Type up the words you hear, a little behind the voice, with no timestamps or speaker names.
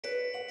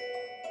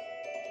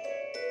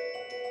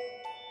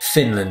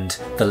Finland,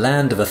 the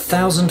land of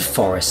 1,000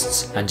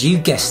 forests and, you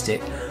guessed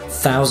it,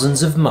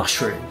 thousands of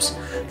mushrooms.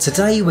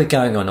 Today we're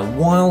going on a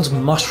wild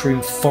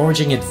mushroom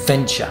foraging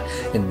adventure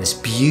in this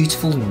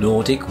beautiful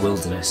Nordic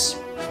wilderness.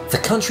 The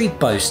country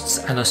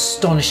boasts an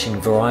astonishing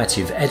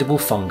variety of edible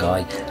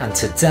fungi, and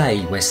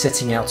today we're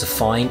setting out to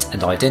find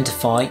and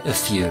identify a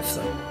few of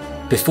them.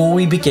 Before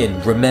we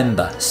begin,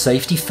 remember,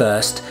 safety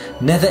first,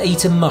 never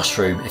eat a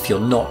mushroom if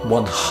you're not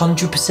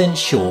 100%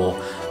 sure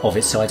of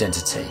its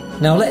identity.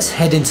 Now let's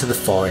head into the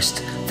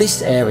forest.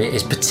 This area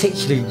is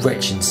particularly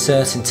rich in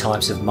certain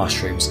types of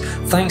mushrooms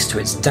thanks to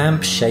its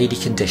damp, shady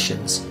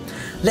conditions.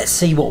 Let's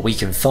see what we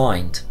can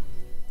find.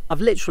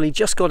 I've literally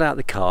just got out of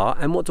the car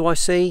and what do I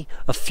see?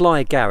 A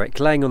fly agaric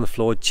laying on the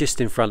floor just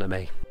in front of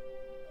me.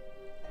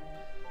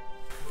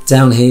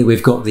 Down here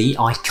we've got the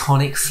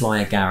iconic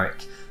fly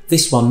agaric.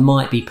 This one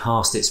might be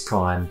past its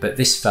prime, but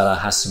this fella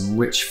has some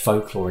rich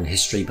folklore and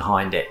history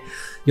behind it.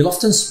 You'll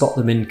often spot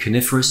them in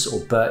coniferous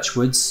or birch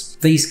woods.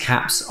 These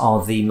caps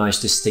are the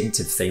most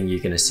distinctive thing you're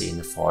going to see in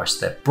the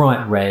forest. They're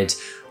bright red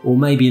or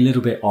maybe a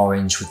little bit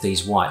orange with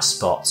these white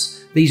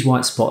spots. These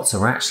white spots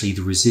are actually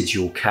the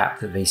residual cap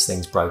that these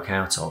things broke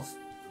out of.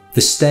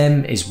 The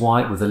stem is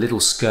white with a little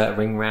skirt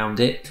ring round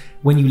it.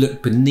 When you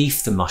look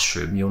beneath the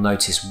mushroom, you'll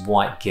notice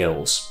white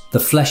gills. The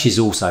flesh is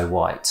also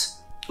white.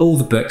 All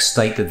the books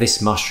state that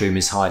this mushroom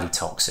is highly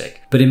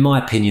toxic, but in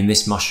my opinion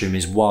this mushroom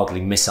is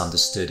wildly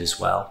misunderstood as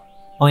well.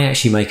 I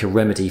actually make a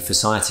remedy for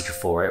sciatica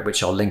for it,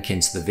 which I'll link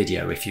into the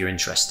video if you're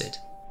interested.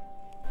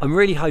 I'm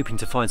really hoping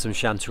to find some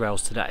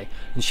chanterelles today,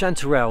 and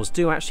chanterelles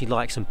do actually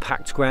like some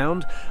packed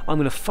ground. I'm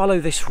going to follow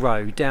this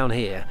road down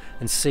here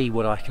and see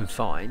what I can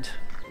find.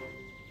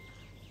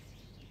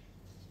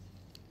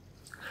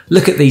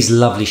 Look at these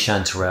lovely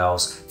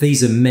chanterelles.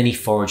 These are many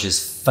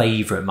foragers'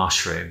 favourite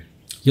mushroom.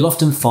 You'll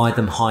often find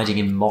them hiding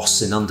in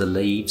moss and under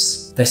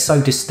leaves. They're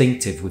so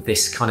distinctive with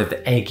this kind of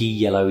eggy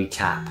yellowy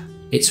cap.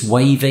 It's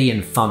wavy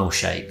and funnel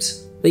shaped.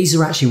 These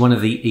are actually one of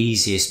the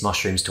easiest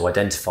mushrooms to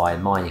identify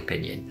in my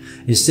opinion.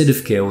 Instead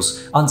of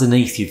gills,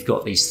 underneath you've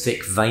got these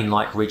thick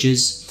vein-like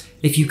ridges.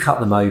 If you cut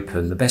them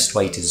open, the best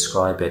way to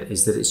describe it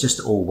is that it's just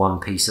all one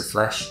piece of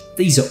flesh.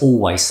 These are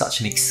always such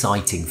an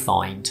exciting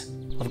find.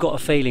 I've got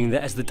a feeling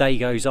that as the day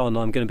goes on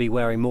I'm going to be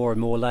wearing more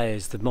and more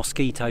layers. The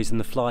mosquitoes and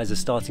the flies are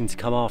starting to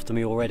come after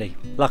me already.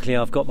 Luckily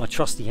I've got my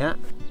trusty hat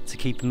to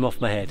keep them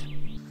off my head.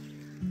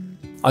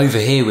 Over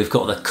here we've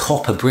got the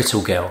copper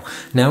brittlegill.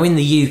 Now in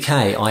the UK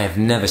I have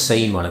never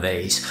seen one of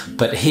these,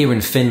 but here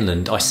in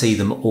Finland I see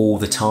them all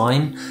the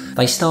time.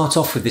 They start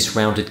off with this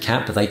rounded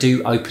cap, but they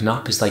do open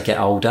up as they get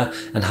older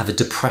and have a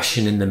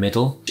depression in the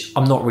middle.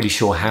 I'm not really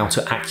sure how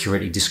to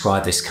accurately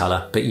describe this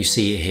colour, but you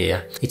see it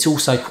here. It's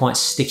also quite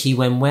sticky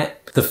when wet.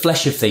 The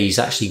flesh of these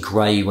actually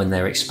grey when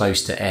they're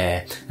exposed to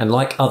air, and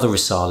like other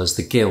rasalas,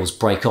 the gills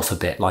break off a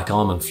bit like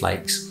almond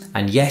flakes.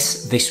 And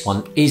yes, this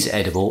one is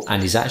edible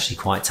and is actually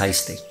quite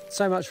tasty.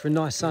 So much for a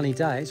nice sunny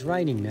day. It's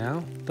raining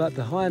now, but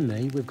behind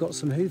me we've got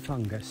some hoo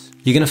fungus.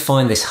 You're going to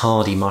find this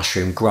hardy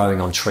mushroom growing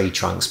on tree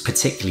trunks,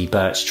 particularly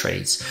birch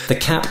trees. The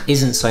cap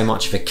isn't so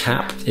much of a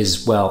cap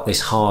as, well,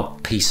 this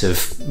hard piece of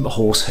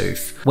horse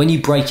hoof. When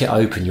you break it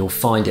open, you'll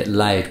find it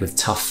layered with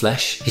tough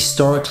flesh.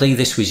 Historically,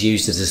 this was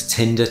used as a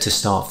tinder to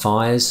start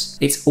fires.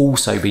 It's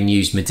also been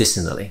used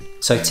medicinally.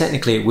 So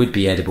technically it would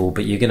be edible,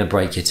 but you're going to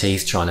break your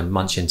teeth trying to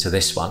munch into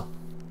this one.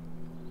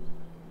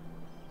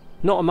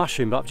 Not a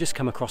mushroom, but I've just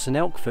come across an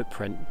elk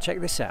footprint. Check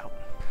this out.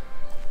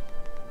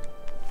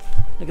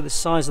 Look at the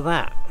size of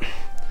that.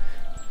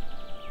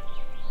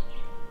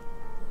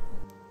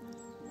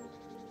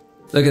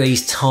 Look at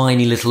these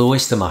tiny little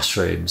oyster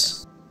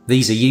mushrooms.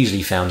 These are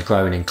usually found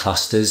growing in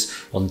clusters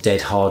on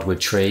dead hardwood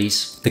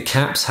trees. The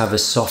caps have a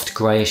soft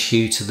greyish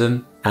hue to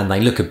them, and they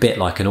look a bit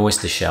like an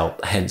oyster shell,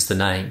 hence the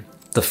name.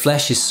 The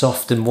flesh is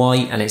soft and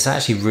white, and it's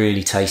actually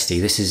really tasty.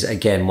 This is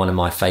again one of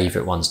my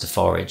favourite ones to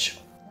forage.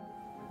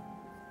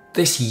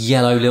 This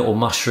yellow little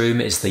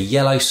mushroom is the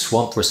yellow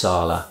swamp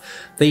rasala.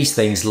 These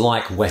things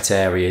like wet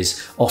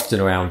areas, often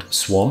around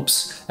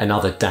swamps and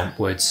other damp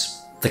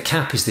woods. The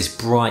cap is this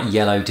bright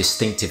yellow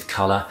distinctive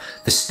colour.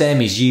 The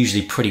stem is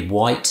usually pretty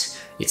white.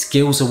 Its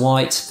gills are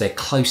white, they're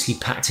closely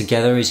packed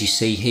together as you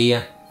see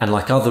here. And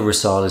like other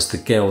rasalas, the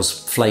gills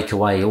flake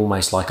away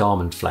almost like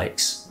almond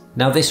flakes.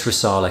 Now this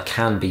rasala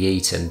can be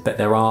eaten, but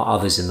there are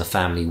others in the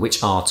family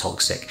which are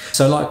toxic.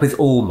 So like with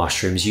all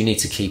mushrooms, you need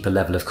to keep a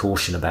level of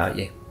caution about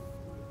you.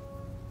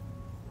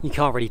 You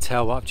can't really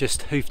tell, but I've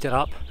just hoofed it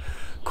up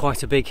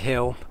quite a big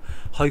hill,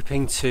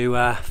 hoping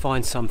to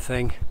find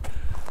something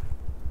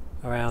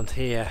around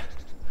here.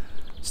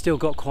 Still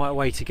got quite a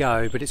way to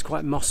go, but it's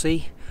quite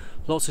mossy,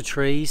 lots of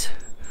trees.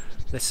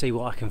 Let's see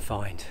what I can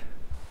find.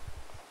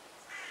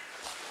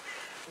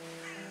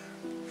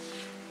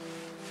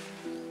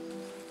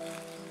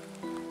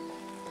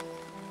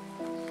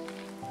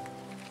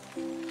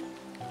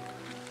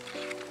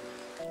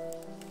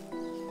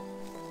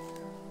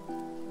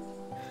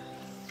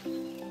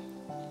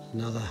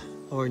 Another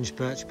orange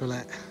birch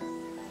billet,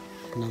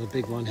 another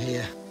big one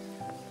here.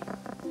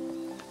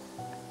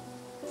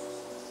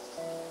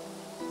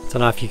 Don't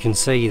know if you can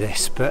see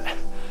this, but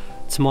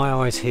To my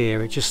eyes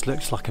here, it just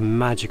looks like a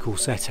magical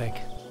setting.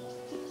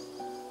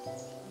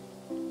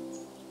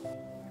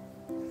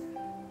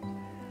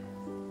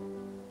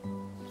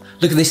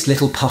 Look at this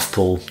little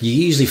puffball. You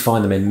usually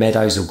find them in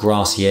meadows or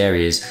grassy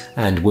areas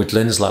and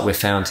woodlands like we've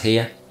found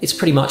here. It's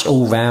pretty much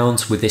all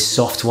round with this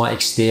soft white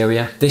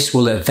exterior. This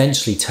will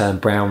eventually turn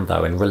brown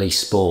though and release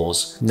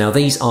spores. Now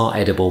these are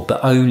edible,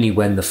 but only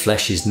when the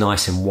flesh is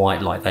nice and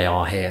white like they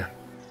are here.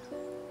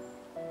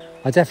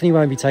 I definitely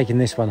won't be taking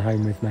this one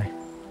home with me.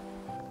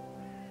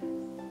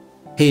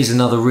 Here's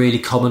another really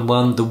common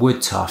one, the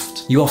wood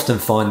tuft. You often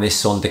find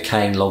this on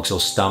decaying logs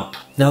or stump.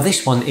 Now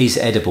this one is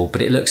edible,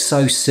 but it looks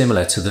so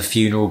similar to the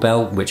funeral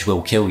bell, which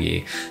will kill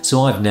you,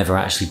 so I've never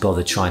actually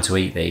bothered trying to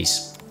eat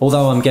these.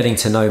 Although I'm getting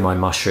to know my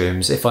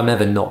mushrooms, if I'm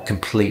ever not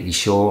completely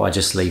sure, I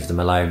just leave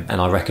them alone,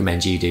 and I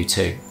recommend you do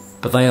too.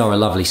 But they are a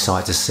lovely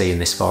sight to see in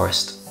this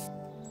forest.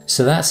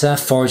 So that's our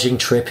foraging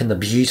trip in the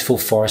beautiful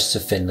forests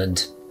of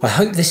Finland. I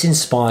hope this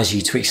inspires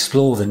you to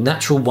explore the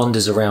natural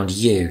wonders around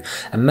you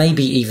and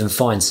maybe even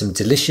find some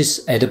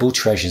delicious edible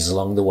treasures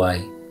along the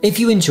way. If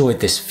you enjoyed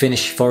this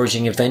Finnish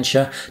foraging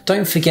adventure,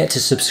 don't forget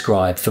to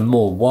subscribe for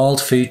more wild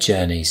food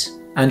journeys.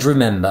 And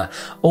remember,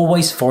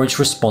 always forage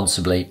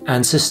responsibly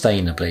and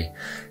sustainably.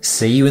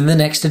 See you in the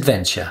next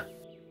adventure.